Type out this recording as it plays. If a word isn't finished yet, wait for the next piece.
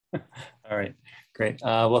All right, great.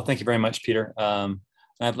 Well, thank you very much, Peter.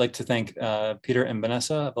 I'd like to thank Peter and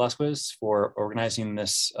Vanessa Velasquez for organizing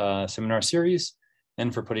this seminar series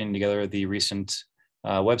and for putting together the recent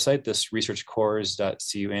website, this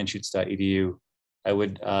researchcores.cuanschutz.edu. I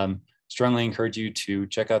would strongly encourage you to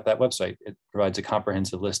check out that website. It provides a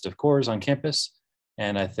comprehensive list of cores on campus,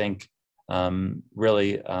 and I think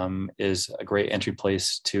really is a great entry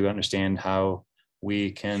place to understand how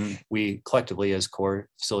we collectively as core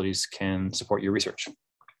facilities can support your research.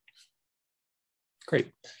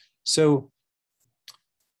 Great. So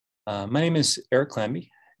my name is Eric Clambey,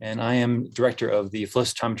 and I am director of the flow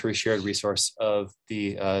cytometry shared resource of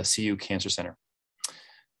the CU Cancer Center.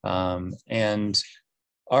 And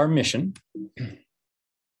our mission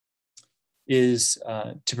is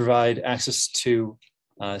to provide access to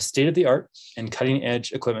state-of-the-art and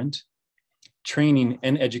cutting-edge equipment, training,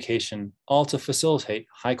 and education, all to facilitate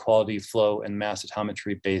high-quality flow and mass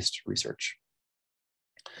cytometry-based research.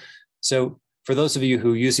 So for those of you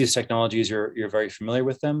who use these technologies, you're very familiar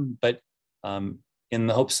with them, but in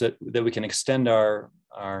the hopes that we can extend our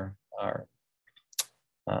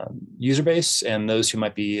user base and those who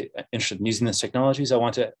might be interested in using these technologies, I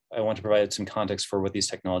want to provide some context for what these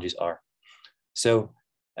technologies are. So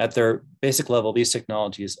at their basic level, these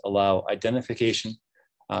technologies allow identification,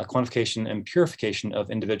 quantification, and purification of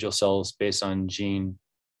individual cells based on gene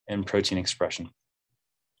and protein expression.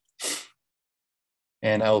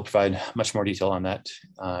 And I will provide much more detail on that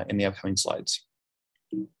in the upcoming slides.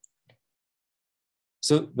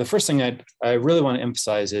 So the first thing I really want to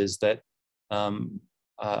emphasize is that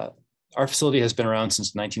our facility has been around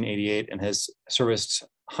since 1988 and has serviced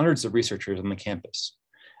hundreds of researchers on the campus.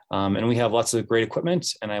 And we have lots of great equipment,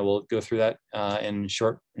 and I will go through that in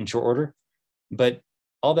short order. But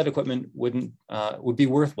all that equipment would be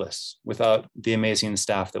worthless without the amazing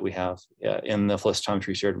staff that we have in the flow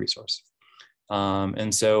cytometry shared resource.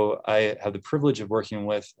 And so I have the privilege of working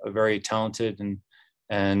with a very talented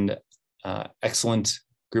and excellent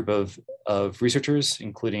group of researchers,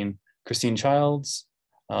 including Christine Childs,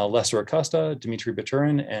 Lester Acosta, Dimitri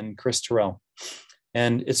Baturin, and Chris Terrell.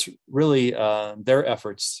 And it's really their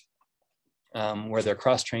efforts where they're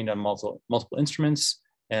cross-trained on multiple instruments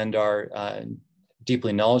and are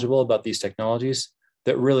deeply knowledgeable about these technologies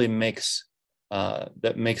that really makes not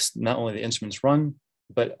only the instruments run,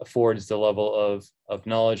 but affords the level of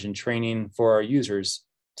knowledge and training for our users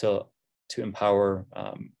to empower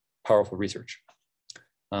powerful research.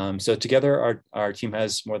 So together, our team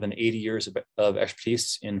has more than 80 years of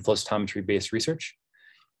expertise in flow cytometry-based research.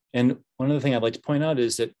 And one other thing I'd like to point out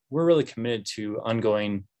is that we're really committed to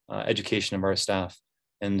ongoing education of our staff.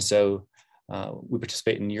 And so we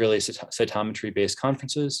participate in yearly cytometry-based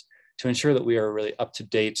conferences to ensure that we are really up to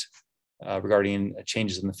date regarding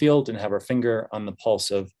changes in the field and have our finger on the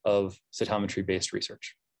pulse of cytometry-based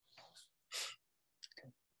research. Okay.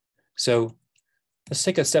 So let's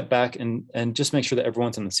take a step back and just make sure that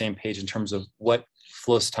everyone's on the same page in terms of what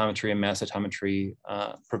flow cytometry and mass cytometry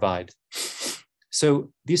provide.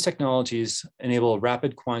 So these technologies enable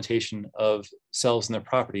rapid quantitation of cells and their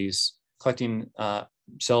properties, collecting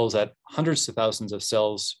cells at hundreds of thousands of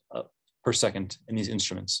cells per second in these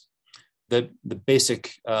instruments. The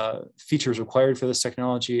basic features required for this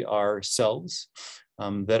technology are cells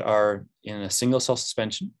that are in a single cell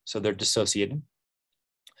suspension, so they're dissociated,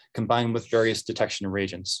 combined with various detection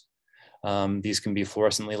reagents. These can be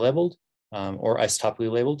fluorescently labeled or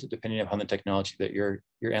isotopically labeled, depending upon the technology that you're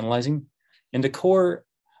analyzing. And a core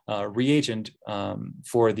reagent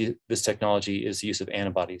for this technology is the use of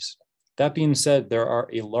antibodies. That being said, there are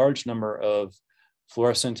a large number of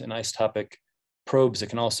fluorescent and isotopic probes that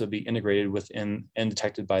can also be integrated within and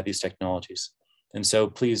detected by these technologies. And so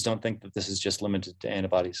please don't think that this is just limited to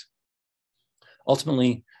antibodies.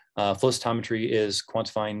 Ultimately, flow cytometry is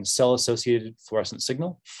quantifying cell-associated fluorescent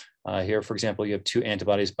signal. Here, for example, you have two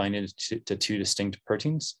antibodies binding to two distinct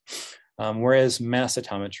proteins. Whereas mass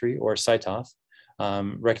cytometry, or CyTOF,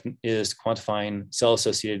 is quantifying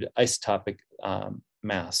cell-associated isotopic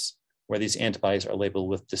mass, where these antibodies are labeled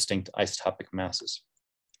with distinct isotopic masses.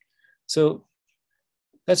 So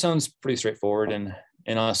that sounds pretty straightforward and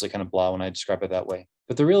honestly kind of blah when I describe it that way.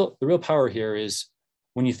 But the real power here is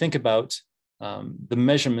when you think about the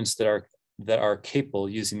measurements that are capable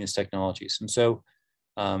using these technologies. And so,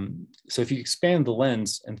 so if you expand the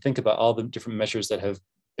lens and think about all the different measures that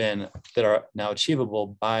are now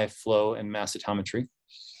achievable by flow and mass cytometry,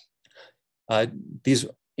 these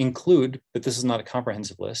include, but this is not a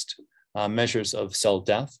comprehensive list, measures of cell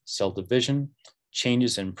death, cell division,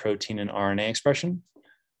 changes in protein and RNA expression,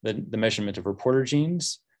 the measurement of reporter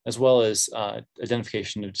genes, as well as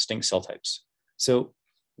identification of distinct cell types. So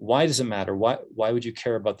why does it matter? Why would you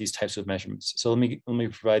care about these types of measurements? So let me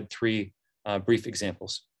provide three brief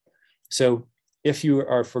examples. So if you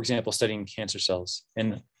are, for example, studying cancer cells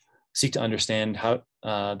and seek to understand how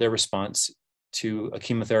their response to a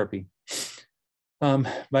chemotherapy,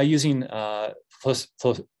 by using flow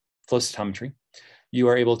cytometry, you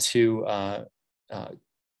are able to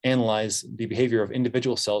analyze the behavior of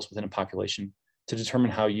individual cells within a population to determine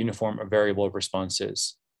how uniform a variable response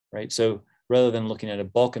is, right? So rather than looking at a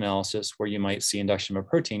bulk analysis where you might see induction of a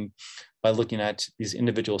protein, by looking at these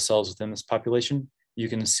individual cells within this population, you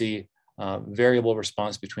can see variable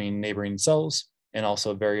response between neighboring cells and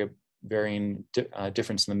also varying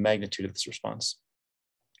difference in the magnitude of this response.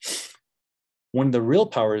 One of the real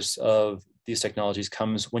powers of these technologies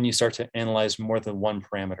comes when you start to analyze more than one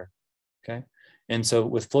parameter, okay? And so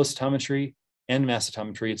with flow cytometry and mass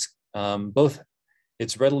cytometry,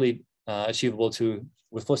 it's readily achievable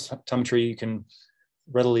with flow cytometry, you can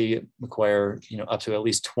readily acquire up to at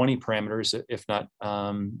least 20 parameters, if not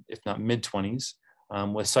mid-20s.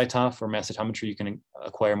 With Cytoph or mass cytometry, you can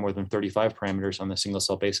acquire more than 35 parameters on the single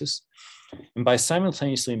cell basis. And by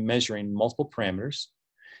simultaneously measuring multiple parameters,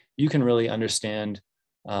 you can really understand,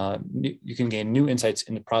 you can gain new insights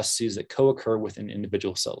into processes that co-occur within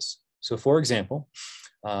individual cells. So for example,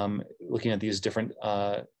 looking at these different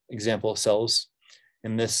example cells,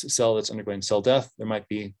 in this cell that's undergoing cell death, there might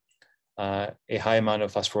be a high amount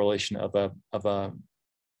of phosphorylation of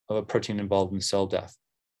a protein involved in cell death.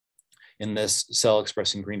 In this cell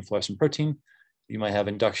expressing green fluorescent protein, you might have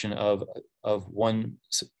induction of one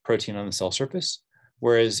protein on the cell surface,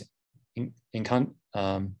 whereas in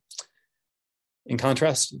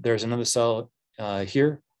contrast, there's another cell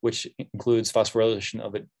here, which includes phosphorylation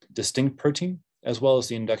of a distinct protein, as well as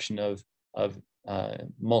the induction of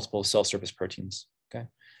multiple cell surface proteins, okay?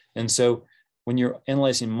 And so when you're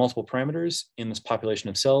analyzing multiple parameters in this population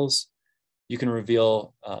of cells, you can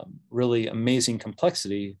reveal really amazing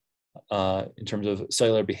complexity in terms of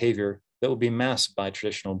cellular behavior that will be masked by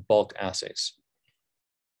traditional bulk assays.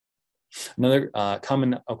 Another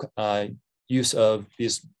common use of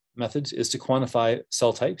these methods is to quantify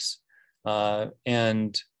cell types. For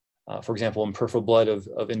example, in peripheral blood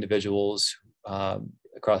of individuals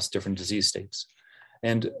across different disease states.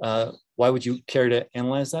 And why would you care to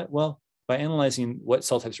analyze that? Well, by analyzing what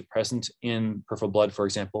cell types are present in peripheral blood, for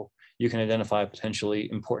example, you can identify potentially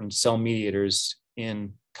important cell mediators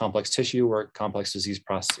in complex tissue or complex disease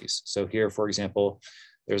processes. So here, for example,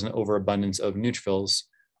 there's an overabundance of neutrophils,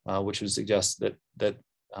 which would suggest that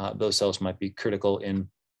those cells might be critical in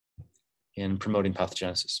promoting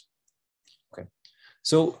pathogenesis. Okay,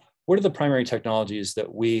 so what are the primary technologies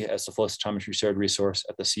that we as the flow cytometry shared resource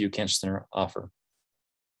at the CU Cancer Center offer?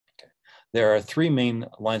 Okay. There are three main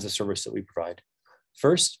lines of service that we provide.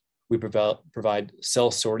 First, we provide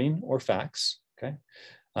cell sorting or FACS, okay?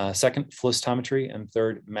 Second, flow cytometry, and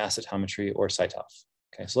third, mass cytometry or Cytoph.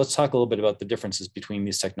 Okay, so let's talk a little bit about the differences between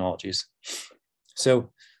these technologies.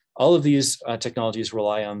 So all of these technologies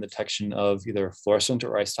rely on the detection of either fluorescent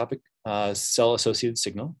or isotopic cell-associated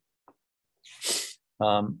signal.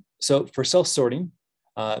 So for cell sorting,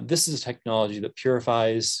 this is a technology that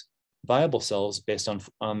purifies viable cells based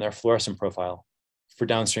on their fluorescent profile for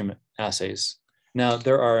downstream assays. Now,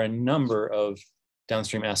 there are a number of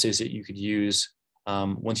downstream assays that you could use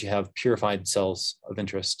once you have purified cells of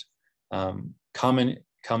interest. Common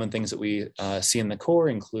things that we see in the core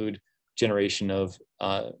include generation of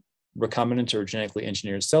recombinant or genetically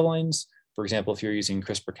engineered cell lines. For example, if you're using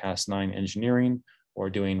CRISPR-Cas9 engineering or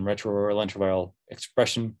doing retro or lentiviral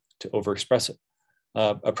expression to overexpress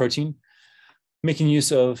a protein. Making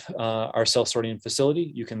use of our cell sorting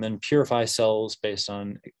facility, you can then purify cells based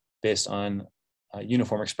on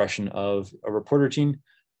uniform expression of a reporter gene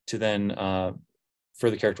to then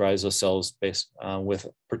further characterize those cells based with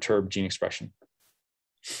perturbed gene expression.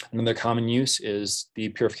 Another common use is the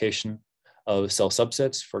purification of cell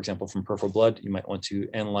subsets. For example, from peripheral blood, you might want to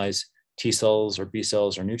analyze T cells or B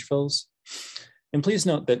cells or neutrophils. And please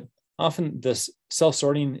note that often this cell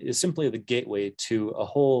sorting is simply the gateway to a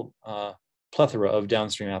whole plethora of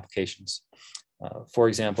downstream applications. For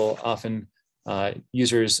example, often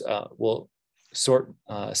users will sort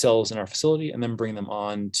cells in our facility and then bring them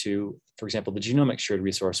on to, for example, the genomic shared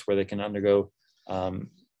resource where they can undergo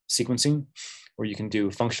sequencing, where you can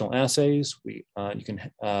do functional assays. We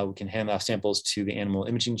can hand off samples to the animal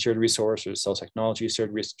imaging shared resource or cell technology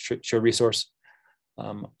shared resource.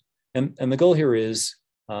 And the goal here is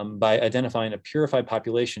by identifying a purified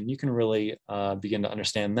population, you can really begin to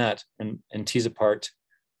understand that and tease apart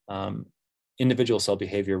individual cell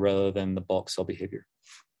behavior rather than the bulk cell behavior.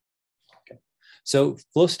 Okay. So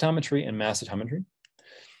flow cytometry and mass cytometry.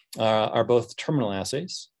 are both terminal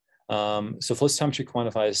assays. So flow cytometry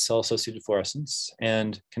quantifies cell-associated fluorescence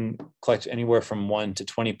and can collect anywhere from 1 to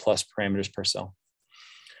 20 plus parameters per cell.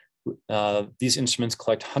 These instruments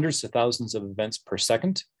collect hundreds of thousands of events per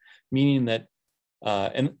second, meaning that,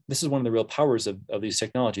 and this is one of the real powers of these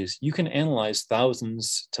technologies, you can analyze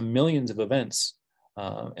thousands to millions of events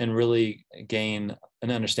and really gain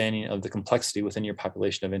an understanding of the complexity within your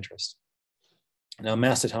population of interest. Now,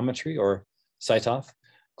 mass cytometry, or CyTOF,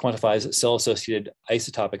 quantifies cell-associated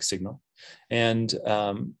isotopic signal and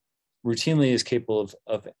routinely is capable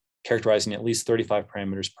of characterizing at least 35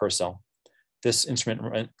 parameters per cell. This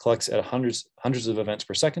instrument collects at hundreds of events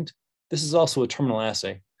per second. This is also a terminal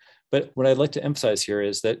assay. But what I'd like to emphasize here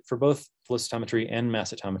is that for both flow cytometry and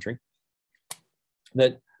mass cytometry,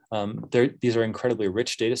 that these are incredibly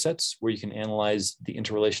rich data sets where you can analyze the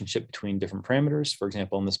interrelationship between different parameters, for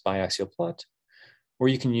example, in this biaxial plot, or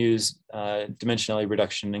you can use dimensionality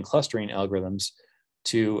reduction and clustering algorithms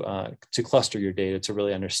to cluster your data to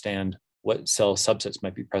really understand what cell subsets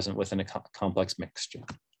might be present within a complex mixture.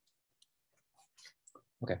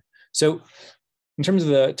 Okay, so in terms of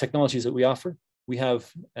the technologies that we offer, we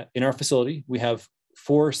have in our facility, we have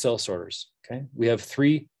 4 cell sorters. Okay, we have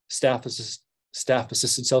 3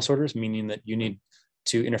 staff-assisted cell sorters, meaning that you need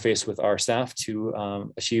to interface with our staff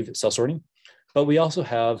to achieve cell sorting. But we also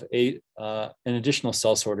have an additional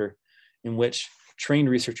cell sorter in which trained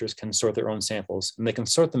researchers can sort their own samples, and they can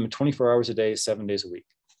sort them 24 hours a day, 7 days a week.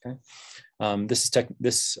 Okay,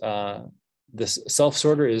 this self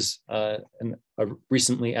sorter is a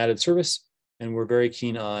recently added service, and we're very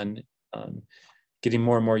keen on getting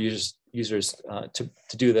more and more users to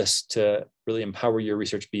do this to really empower your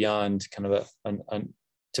research beyond kind of a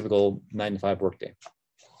typical 9-to-5 workday.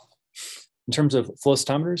 In terms of flow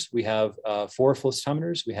cytometers, we have 4 flow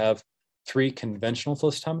cytometers. We have 3 conventional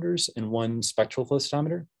flow cytometers and 1 spectral flow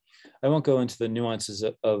cytometer. I won't go into the nuances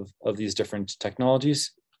of these different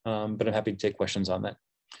technologies, but I'm happy to take questions on that.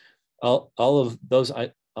 All of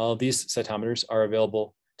these cytometers are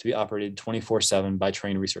available to be operated 24/7 by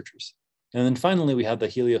trained researchers. And then finally, we have the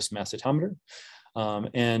Helios mass cytometer.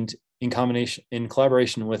 And in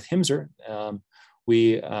collaboration with HIMSR,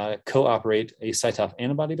 we co-operate a CyTOF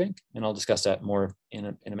antibody bank, and I'll discuss that more in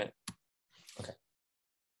a minute. Okay,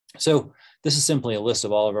 so this is simply a list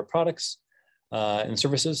of all of our products and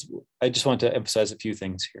services. I just want to emphasize a few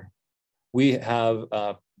things here. We have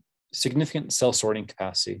significant cell sorting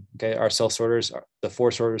capacity. Okay, our cell sorters, the 4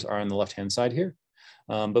 sorters are on the left-hand side here,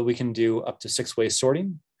 but we can do up to 6-way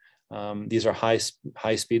sorting. These are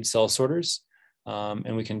high-speed cell sorters,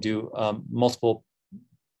 and we can do multiple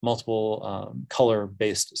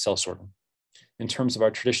color-based cell sorting. In terms of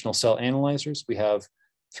our traditional cell analyzers, we have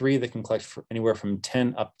 3 that can collect anywhere from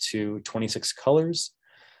 10 up to 26 colors.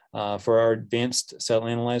 For our advanced cell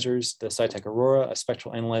analyzers, the Cytek Aurora, a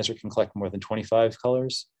spectral analyzer, can collect more than 25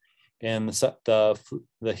 colors. And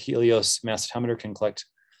the Helios mass cytometer can collect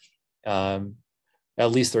at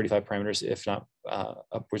least 35 parameters, if not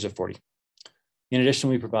upwards of 40. In addition,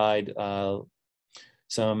 we provide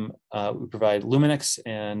Luminex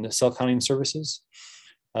and cell counting services,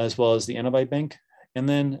 as well as the antibody bank. And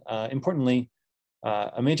then importantly,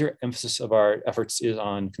 a major emphasis of our efforts is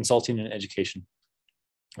on consulting and education.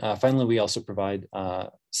 Finally, we also provide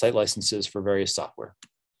site licenses for various software.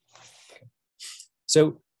 Okay.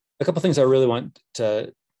 So a couple of things I really want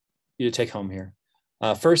you to take home here.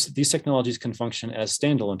 First, these technologies can function as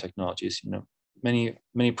standalone technologies.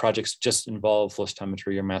 Many projects just involve flow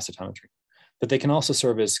cytometry or mass cytometry, but they can also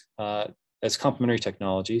serve as complementary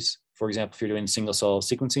technologies. For example, if you're doing single cell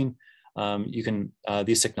sequencing,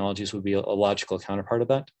 these technologies would be a logical counterpart of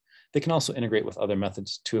that. They can also integrate with other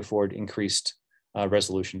methods to afford increased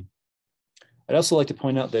resolution. I'd also like to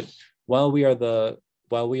point out that while we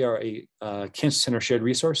are a cancer center shared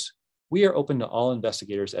resource, we are open to all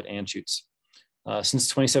investigators at Anschutz. Since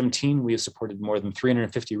 2017, we have supported more than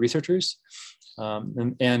 350 researchers,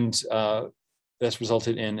 and that's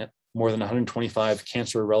resulted in more than 125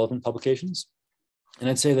 cancer-relevant publications. And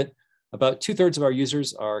I'd say that about 2/3 of our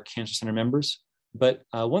users are cancer center members, but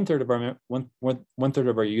 1/3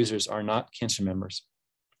 of our users are not cancer members.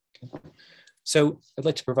 Okay. So I'd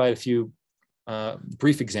like to provide a few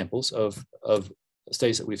brief examples of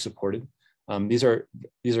studies that we've supported. These are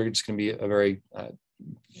just going to be a very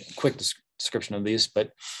quick description of these,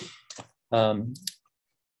 but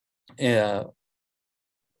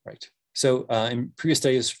right. So in previous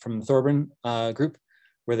studies from the Thorburn group,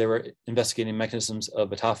 where they were investigating mechanisms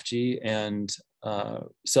of autophagy and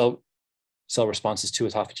cell responses to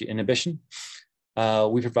autophagy inhibition,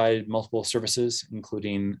 we provided multiple services,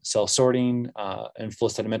 including cell sorting and flow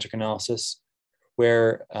cytometric analysis,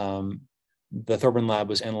 where the Thorburn lab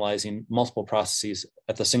was analyzing multiple processes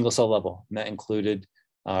at the single cell level, and that included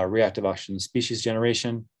reactive oxygen species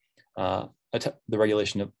generation, the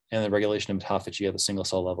regulation of autophagy at the single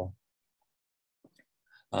cell level.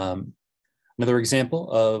 Another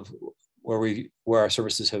example of where our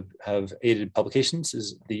services have aided publications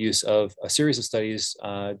is the use of a series of studies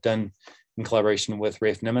done in collaboration with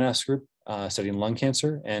Rafe Nemeneff's group studying lung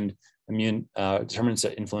cancer and immune determinants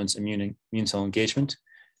that influence immune cell engagement.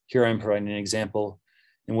 Here I'm providing an example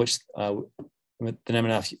in which the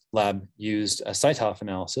Nemeneff lab used a CyTOF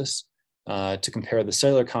analysis to compare the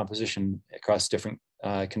cellular composition across different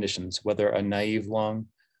conditions, whether a naive lung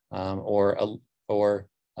or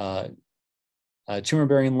a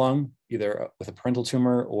tumor-bearing lung, either with a parental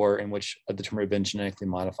tumor or in which the tumor had been genetically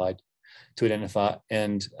modified to identify.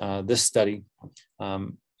 And this study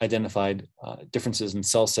identified differences in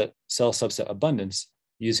cell subset abundance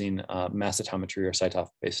using mass cytometry or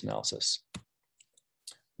CyTOF-based analysis.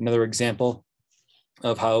 Another example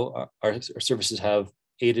of how our services have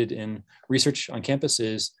aided in research on campus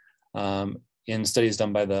is in studies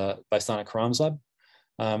done by Sonic Karam's lab,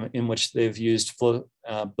 in which they've used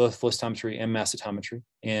both flow cytometry and mass cytometry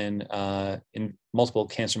in multiple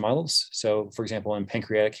cancer models. So for example, in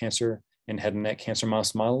pancreatic cancer and head and neck cancer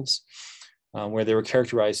mouse models, where they were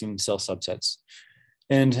characterizing cell subsets.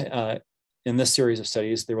 And in this series of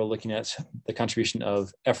studies, they were looking at the contribution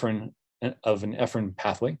of an ephrin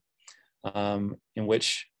pathway, in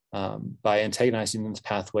which by antagonizing this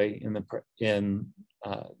pathway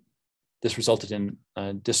this resulted in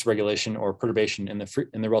dysregulation or perturbation in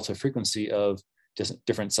the relative frequency of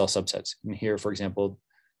different cell subsets. And here, for example,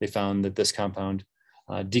 they found that this compound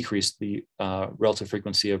decreased the relative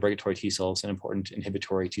frequency of regulatory T cells, an important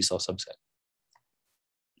inhibitory T cell subset.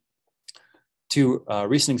 Two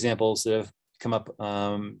recent examples that have come up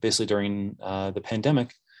basically during the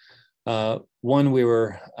pandemic. One, we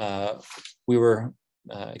were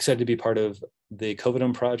excited to be part of the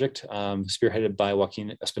COVIDome project, spearheaded by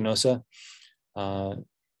Joaquin Espinosa and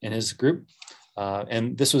his group.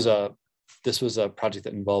 And this was a project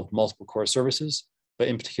that involved multiple core services, but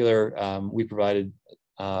in particular, we provided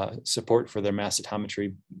support for their mass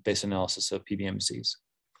cytometry-based analysis of PBMCs.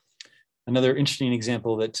 Another interesting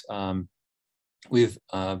example that we've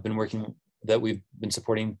been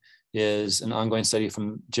supporting is an ongoing study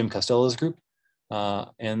from Jim Costello's group.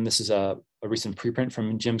 And this is a recent preprint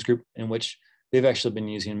from Jim's group in which they've actually been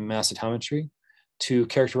using mass cytometry to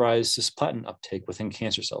characterize cisplatin uptake within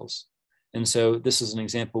cancer cells. And so this is an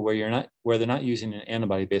example where they're not using an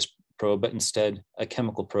antibody-based probe, but instead a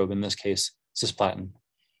chemical probe, in this case, cisplatin,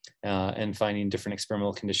 and finding different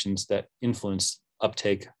experimental conditions that influence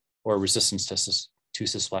uptake or resistance to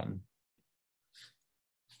cisplatin.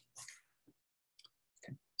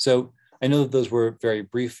 Okay. So I know that those were very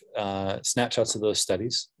brief snapshots of those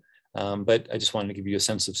studies, but I just wanted to give you a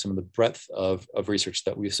sense of some of the breadth of research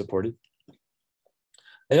that we've supported.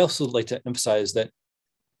 I'd also like to emphasize that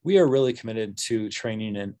we are really committed to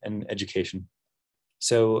training and education.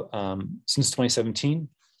 So since 2017,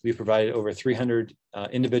 we've provided over 300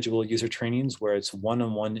 individual user trainings where it's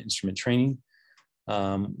one-on-one instrument training,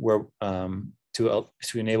 to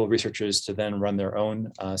enable researchers to then run their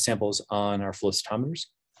own samples on our flow cytometers.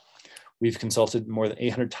 We've consulted more than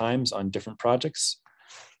 800 times on different projects.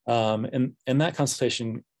 And that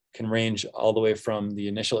consultation can range all the way from the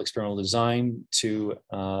initial experimental design to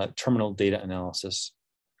terminal data analysis.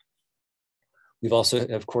 We've also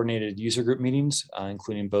have coordinated user group meetings,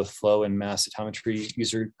 including both flow and mass cytometry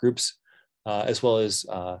user groups, as well as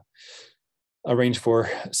arrange for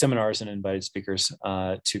seminars and invited speakers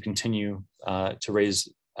to continue to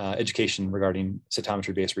raise education regarding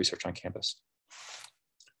cytometry-based research on campus.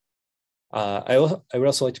 I would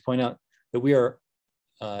also like to point out that we are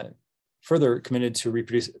further committed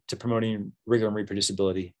to promoting rigor and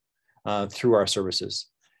reproducibility through our services.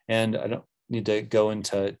 And I don't need to go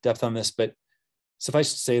into depth on this, but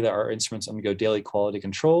suffice to say that our instruments undergo daily quality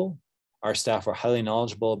control. Our staff are highly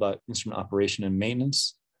knowledgeable about instrument operation and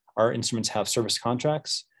maintenance. Our instruments have service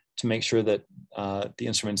contracts to make sure that the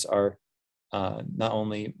instruments are not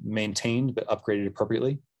only maintained, but upgraded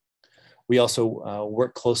appropriately. We also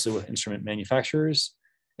work closely with instrument manufacturers,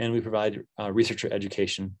 and we provide researcher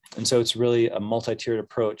education. And so it's really a multi-tiered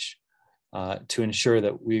approach to ensure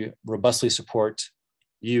that we robustly support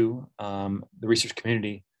you, the research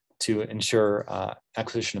community, to ensure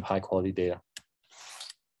acquisition of high quality data.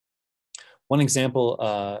 One example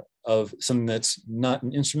of something that's not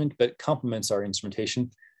an instrument, but complements our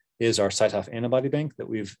instrumentation is our CyTOF antibody bank that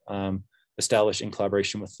we've established in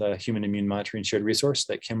collaboration with the Human Immune Monitoring Shared Resource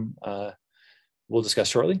that Kim will discuss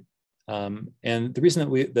shortly. And the reason that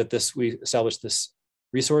we established this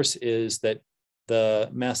resource is that the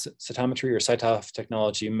mass cytometry or CyTOF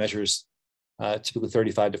technology measures typically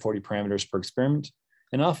 35 to 40 parameters per experiment.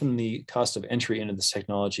 And often the cost of entry into this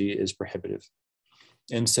technology is prohibitive.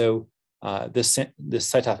 And so this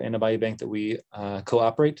CyTOF antibody bank that we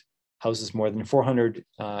co-operate houses more than 400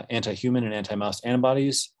 anti-human and anti-mouse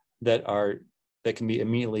antibodies that can be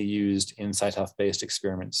immediately used in CyTOF-based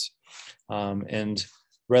experiments. And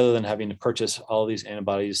rather than having to purchase all of these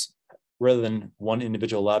antibodies, rather than one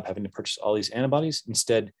individual lab having to purchase all these antibodies,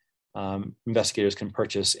 instead, investigators can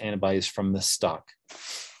purchase antibodies from the stock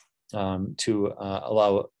to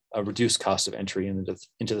allow a reduced cost of entry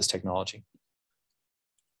into this technology.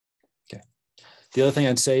 Okay. The other thing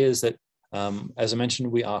I'd say is that, as I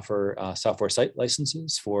mentioned, we offer software site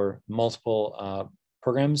licenses for multiple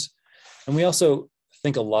programs. And we also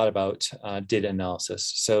think a lot about data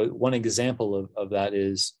analysis. So one example of that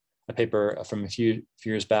is a paper from a few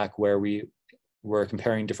years back where we were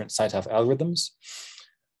comparing different CyTOF algorithms.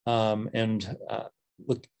 And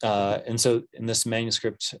so in this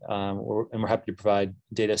manuscript, we're happy to provide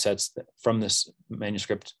data sets from this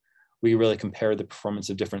manuscript. We really compare the performance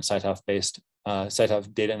of different CyTOF-based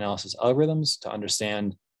CyTOF data analysis algorithms to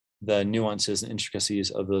understand the nuances and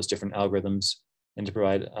intricacies of those different algorithms and to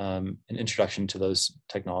provide an introduction to those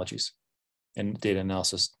technologies and data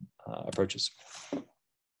analysis approaches.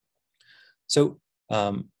 So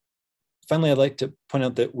finally, I'd like to point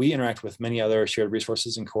out that we interact with many other shared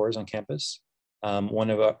resources and cores on campus. One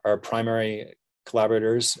of our primary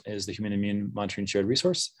collaborators is the Human Immune Monitoring Shared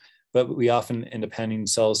Resource, but we often end up handing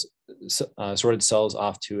sorted cells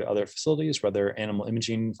off to other facilities, whether animal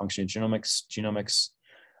imaging, functional genomics,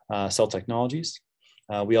 cell technologies.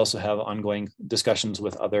 We also have ongoing discussions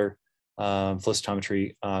with other flow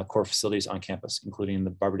cytometry core facilities on campus, including the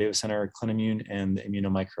Barbara Davis Center, ClinImmune, and the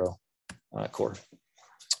Immunomicro core.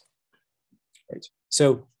 Right.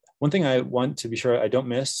 So one thing I want to be sure I don't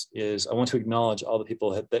miss is I want to acknowledge all the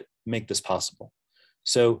people that make this possible.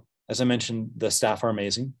 So as I mentioned, the staff are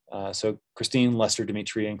amazing. So Christine, Lester,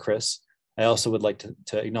 Dimitri, and Chris. I also would like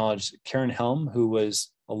to acknowledge Karen Helm, who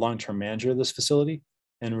was a long-term manager of this facility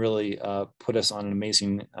and really put us on an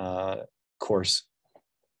amazing course.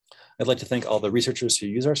 I'd like to thank all the researchers who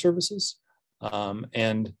use our services.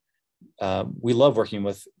 And we love working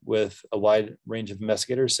with a wide range of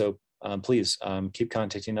investigators. So please keep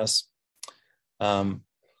contacting us.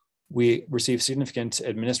 We receive significant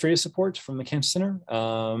administrative support from the Cancer Center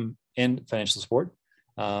and financial support.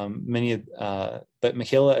 But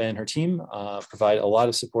Michaela and her team provide a lot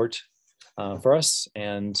of support for us,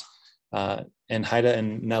 and Haida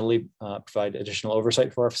and Natalie provide additional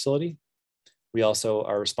oversight for our facility. We also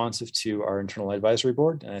are responsive to our internal advisory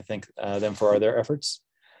board, and I thank them for their efforts.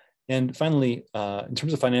 And finally, in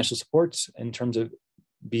terms of financial support, in terms of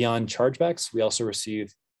beyond chargebacks, we also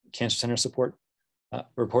receive Cancer Center support,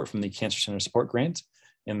 report from the Cancer Center Support Grant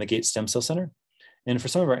and the Gates Stem Cell Center. And for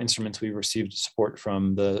some of our instruments, we received support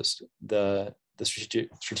from the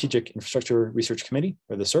Strategic Infrastructure Research Committee,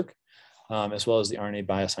 or the CIRC, as well as the RNA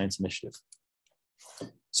Bioscience Initiative.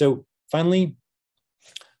 So finally,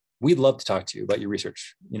 we'd love to talk to you about your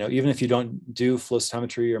research. Even if you don't do flow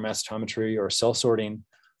cytometry or mass cytometry or cell sorting,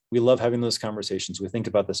 we love having those conversations. We think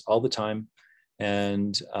about this all the time,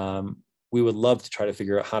 and we would love to try to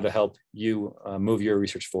figure out how to help you move your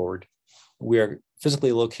research forward. We are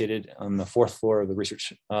physically located on the 4th floor of the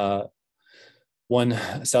Research 1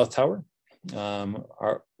 South Tower.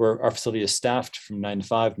 Our facility is staffed from 9 to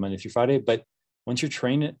 5, Monday through Friday, but once you're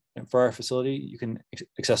trained for our facility, you can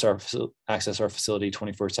access our facility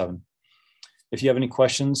 24/7. If you have any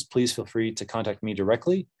questions, please feel free to contact me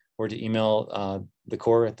directly or to email the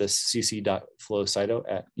core at the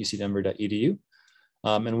cc.flowcyto@ucdenver.edu.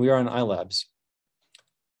 And we are on iLabs.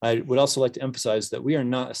 I would also like to emphasize that we are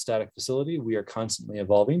not a static facility. We are constantly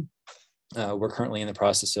evolving. We're currently in the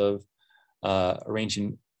process of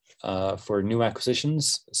arranging for new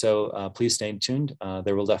acquisitions. So please stay tuned.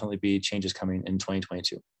 There will definitely be changes coming in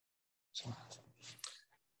 2022. So,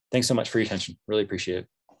 thanks so much for your attention. Really appreciate it.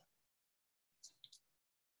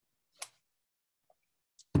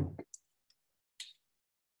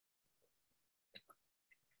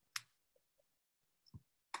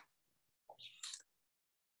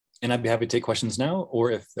 And I'd be happy to take questions now,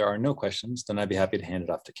 or if there are no questions, then I'd be happy to hand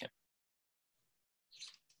it off to Kim.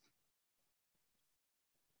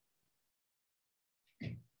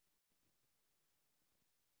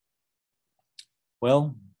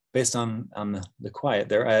 Well, based on the quiet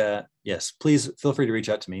there, yes, please feel free to reach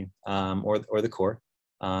out to me or the core.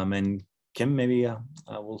 And Kim, maybe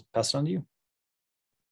we'll pass it on to you.